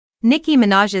Nicki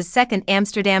Minaj's second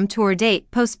Amsterdam tour date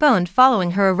postponed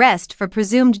following her arrest for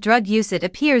presumed drug use. It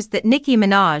appears that Nicki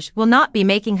Minaj will not be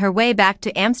making her way back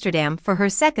to Amsterdam for her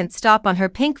second stop on her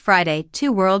Pink Friday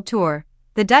 2 World Tour.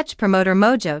 The Dutch promoter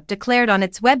Mojo declared on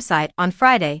its website on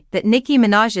Friday that Nicki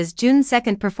Minaj's June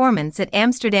 2 performance at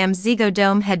Amsterdam's Ziggo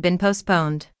Dome had been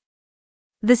postponed.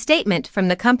 The statement from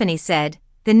the company said,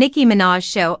 "The Nicki Minaj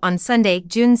show on Sunday,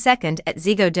 June 2 at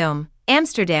Ziggo Dome,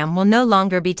 Amsterdam will no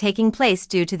longer be taking place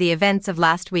due to the events of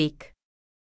last week.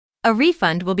 A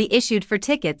refund will be issued for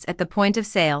tickets at the point of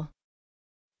sale."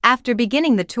 After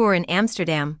beginning the tour in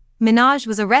Amsterdam, Minaj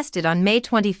was arrested on May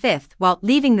 25 while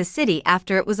leaving the city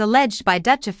after it was alleged by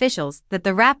Dutch officials that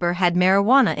the rapper had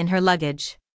marijuana in her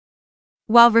luggage.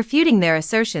 While refuting their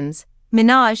assertions,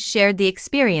 Minaj shared the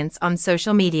experience on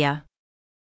social media.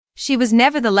 She was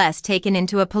nevertheless taken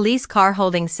into a police car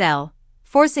holding cell,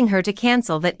 forcing her to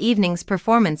cancel that evening's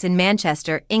performance in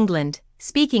Manchester, England.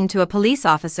 Speaking to a police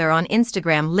officer on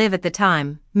Instagram Live at the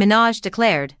time, Minaj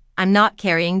declared, "I'm not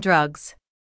carrying drugs.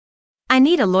 I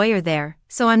need a lawyer there,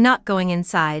 so I'm not going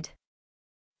inside.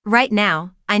 Right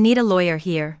now, I need a lawyer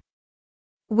here.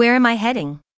 Where am I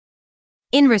heading?"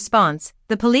 In response,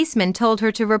 the policeman told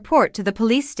her to report to the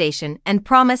police station and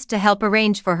promised to help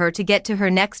arrange for her to get to her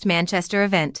next Manchester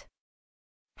event.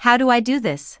 "How do I do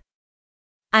this?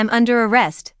 I'm under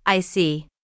arrest, I see."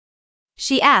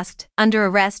 She asked, "Under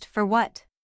arrest for what?"